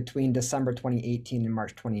 between December 2018 and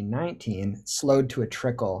March 2019 slowed to a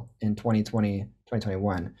trickle in 2020,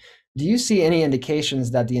 2021. Do you see any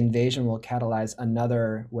indications that the invasion will catalyze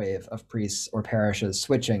another wave of priests or parishes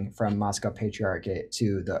switching from Moscow Patriarchate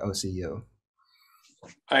to the OCU?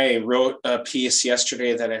 I wrote a piece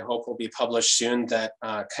yesterday that I hope will be published soon that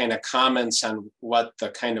kind of comments on what the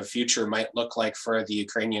kind of future might look like for the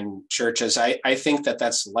Ukrainian churches. I think that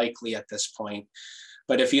that's likely at this point.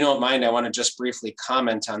 But if you don't mind, I want to just briefly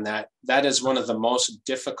comment on that. That is one of the most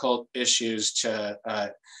difficult issues to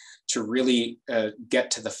really get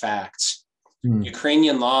to the facts.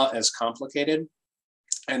 Ukrainian law is complicated,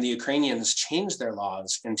 and the Ukrainians changed their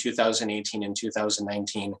laws in 2018 and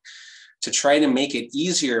 2019 to try to make it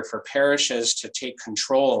easier for parishes to take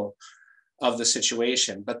control of the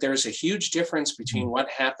situation. But there's a huge difference between what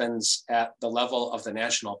happens at the level of the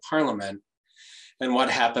national parliament and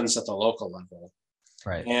what happens at the local level.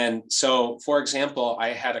 Right. And so, for example, I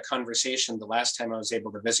had a conversation the last time I was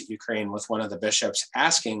able to visit Ukraine with one of the bishops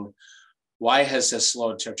asking, why has this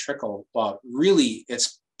slowed to a trickle? Well, really,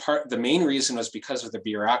 the main reason was because of the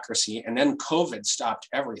bureaucracy, and then COVID stopped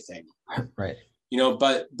everything. Right.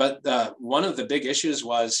 But one of the big issues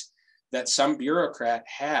was that some bureaucrat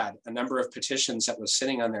had a number of petitions that was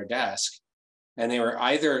sitting on their desk, and they were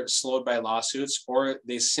either slowed by lawsuits or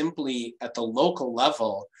they simply at the local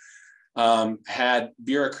level had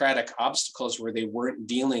bureaucratic obstacles where they weren't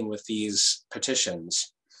dealing with these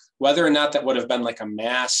petitions. Whether or not that would have been like a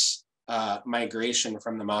mass migration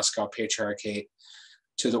from the Moscow Patriarchate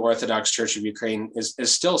to the Orthodox Church of Ukraine is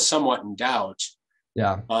still somewhat in doubt.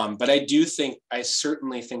 Yeah. But I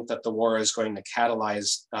certainly think that the war is going to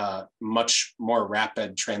catalyze much more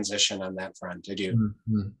rapid transition on that front. I do.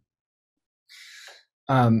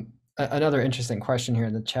 Mm-hmm. Another interesting question here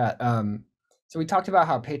in the chat. So we talked about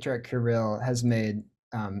how Patriarch Kirill has made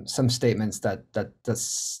some statements that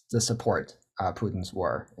support Putin's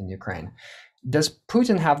war in Ukraine. Does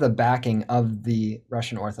Putin have the backing of the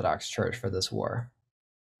Russian Orthodox Church for this war?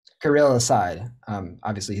 Kirill aside,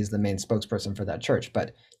 obviously he's the main spokesperson for that church,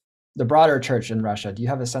 but the broader church in Russia, do you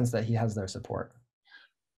have a sense that he has their support?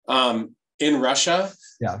 In Russia?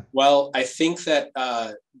 Yeah. Well, I think that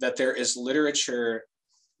that there is literature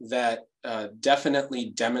that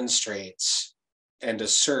definitely demonstrates and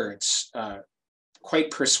asserts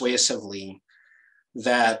quite persuasively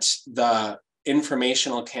that the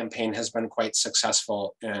informational campaign has been quite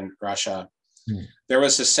successful in Russia. There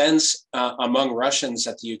was a sense among Russians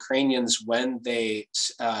that the Ukrainians, when they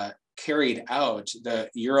carried out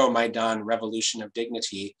the Euromaidan Revolution of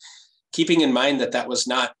Dignity, keeping in mind that that was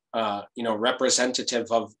not,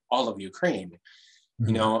 representative of all of Ukraine.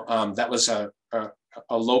 That was a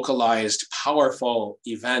localized, powerful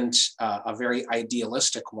event, a very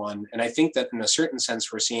idealistic one. And I think that in a certain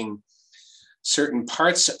sense, we're seeing certain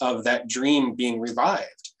parts of that dream being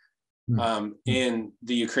revived in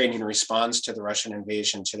the Ukrainian response to the Russian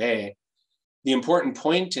invasion today. The important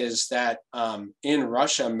point is that in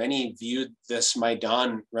Russia, many viewed this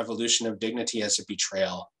Maidan Revolution of Dignity as a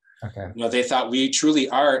betrayal. Okay. They thought we truly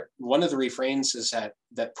are. One of the refrains is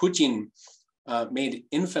that Putin made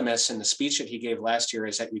infamous in the speech that he gave last year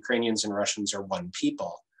is that Ukrainians and Russians are one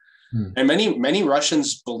people. And many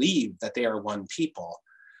Russians believe that they are one people.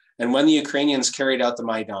 And when the Ukrainians carried out the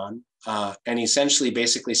Maidan and essentially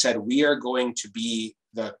basically said, we are going to be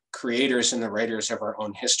the creators and the writers of our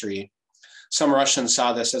own history, some Russians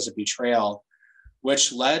saw this as a betrayal,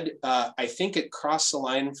 which led, I think it crossed the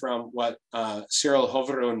line from what Cyril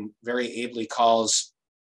Hovorun very ably calls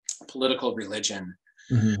political religion,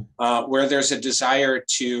 where there's a desire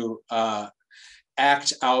to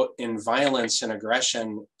act out in violence and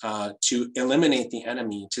aggression to eliminate the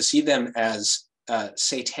enemy, to see them as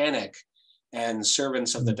satanic and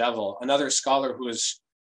servants of the devil. Another scholar whose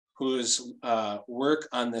work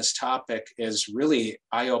on this topic is really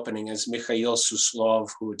eye-opening is Mikhail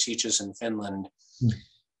Suslov, who teaches in Finland.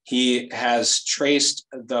 He has traced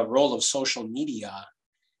the role of social media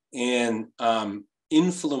in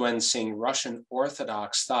influencing Russian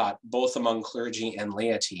Orthodox thought, both among clergy and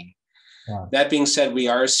laity. Wow. That being said, we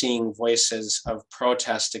are seeing voices of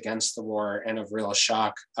protest against the war and of real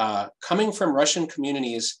shock coming from Russian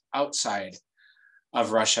communities outside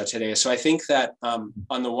of Russia today. So I think that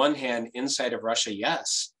on the one hand, inside of Russia,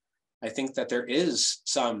 yes, I think that there is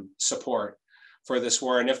some support for this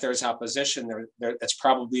war. And if there's opposition, it's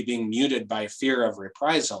probably being muted by fear of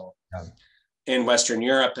reprisal. Yeah. In Western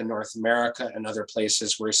Europe and North America and other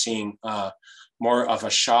places, we're seeing more of a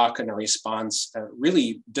shock and a response,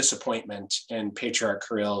 really disappointment in Patriarch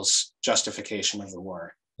Kirill's justification of the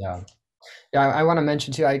war. Yeah. I want to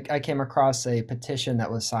mention too, I came across a petition that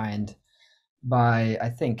was signed by, I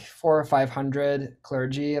think, 400 or 500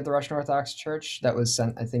 clergy of the Russian Orthodox Church that was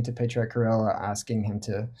sent, I think, to Patriarch Kirill asking him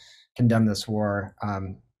to condemn this war. I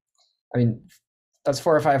mean, that's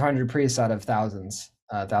 400 or 500 priests out of thousands,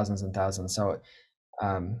 thousands and thousands. So,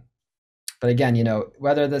 but again,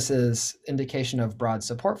 whether this is indication of broad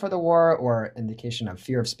support for the war or indication of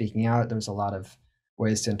fear of speaking out, there's a lot of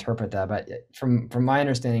ways to interpret that. But from my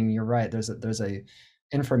understanding, you're right. There's a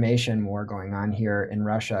information war going on here in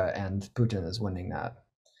Russia, and Putin is winning that.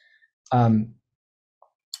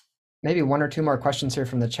 Maybe one or two more questions here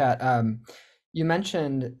from the chat. You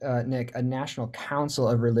mentioned, Nick, a national council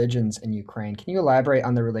of religions in Ukraine. Can you elaborate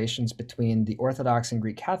on the relations between the Orthodox and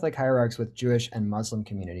Greek Catholic hierarchs with Jewish and Muslim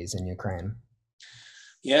communities in Ukraine?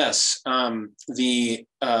 Yes, the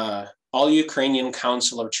All-Ukrainian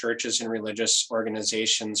Council of Churches and Religious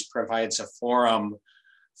Organizations provides a forum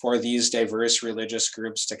for these diverse religious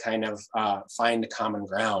groups to kind of find common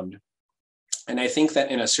ground. And I think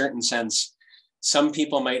that in a certain sense, some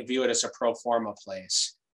people might view it as a pro forma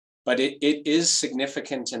place. But it is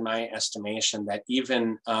significant in my estimation that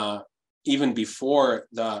even before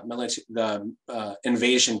the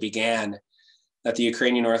invasion began, that the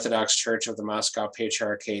Ukrainian Orthodox Church of the Moscow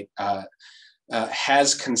Patriarchate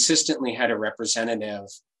has consistently had a representative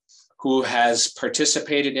who has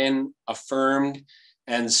participated in, affirmed,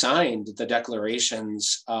 and signed the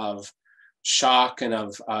declarations of shock and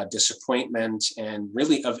of disappointment and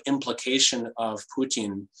really of implication of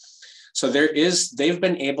Putin. So they've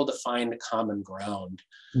been able to find common ground.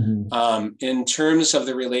 Mm-hmm. In terms of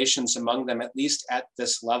the relations among them, at least at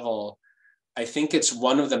this level, I think it's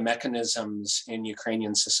one of the mechanisms in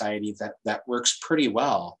Ukrainian society that works pretty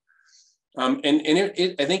well. I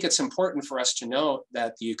think it's important for us to note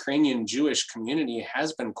that the Ukrainian Jewish community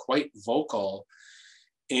has been quite vocal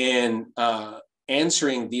in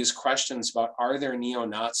answering these questions about, are there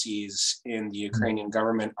neo-Nazis in the Ukrainian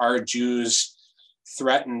government? Are Jews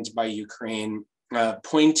threatened by Ukraine,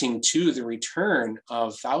 pointing to the return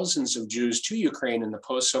of thousands of Jews to Ukraine in the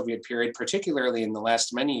post-Soviet period, particularly in the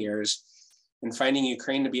last many years, and finding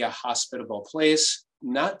Ukraine to be a hospitable place.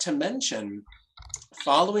 Not to mention,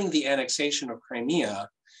 following the annexation of Crimea,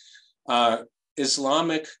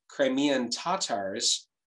 Islamic Crimean Tatars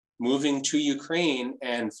moving to Ukraine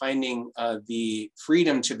and finding the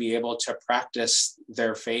freedom to be able to practice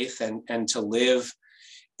their faith and to live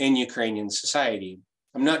in Ukrainian society.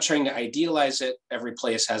 I'm not trying to idealize it. Every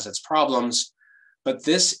place has its problems, but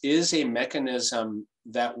this is a mechanism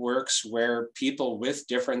that works where people with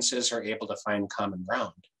differences are able to find common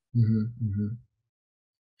ground. Mm-hmm, mm-hmm.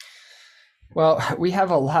 Well, we have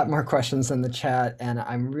a lot more questions in the chat, and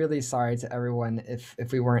I'm really sorry to everyone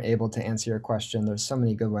if we weren't able to answer your question. There's so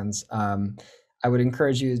many good ones. I would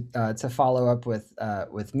encourage you to follow up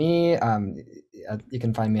with me. You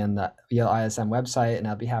can find me on the Yale ISM website, and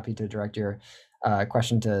I'll be happy to direct your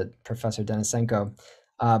question to Professor Denisenko.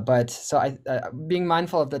 Being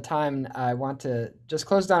mindful of the time, I want to just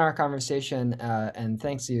close down our conversation, and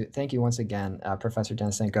thank you once again, Professor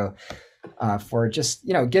Denisenko, for just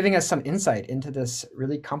giving us some insight into this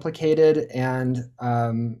really complicated and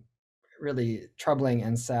really troubling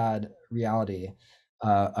and sad reality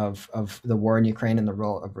of the war in Ukraine and the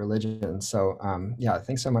role of religion. So yeah,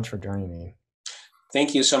 thanks so much for joining me.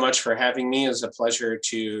 Thank you so much for having me. It was a pleasure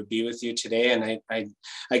to be with you today. And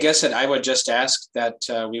I guess that I would just ask that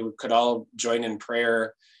we could all join in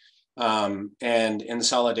prayer and in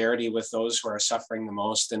solidarity with those who are suffering the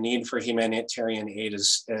most. The need for humanitarian aid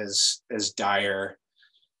is dire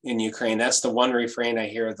in Ukraine. That's the one refrain I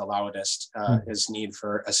hear the loudest, is need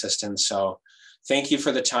for assistance. So thank you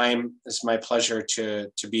for the time. It's my pleasure to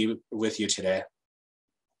be with you today.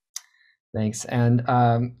 Thanks. And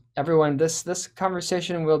everyone, this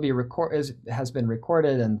conversation has been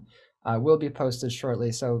recorded and will be posted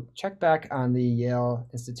shortly. So check back on the Yale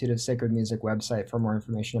Institute of Sacred Music website for more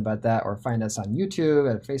information about that, or find us on YouTube,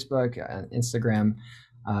 and Facebook, and Instagram.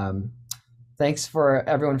 Thanks for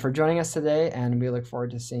everyone for joining us today, and we look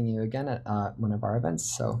forward to seeing you again at one of our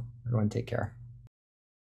events. So everyone take care.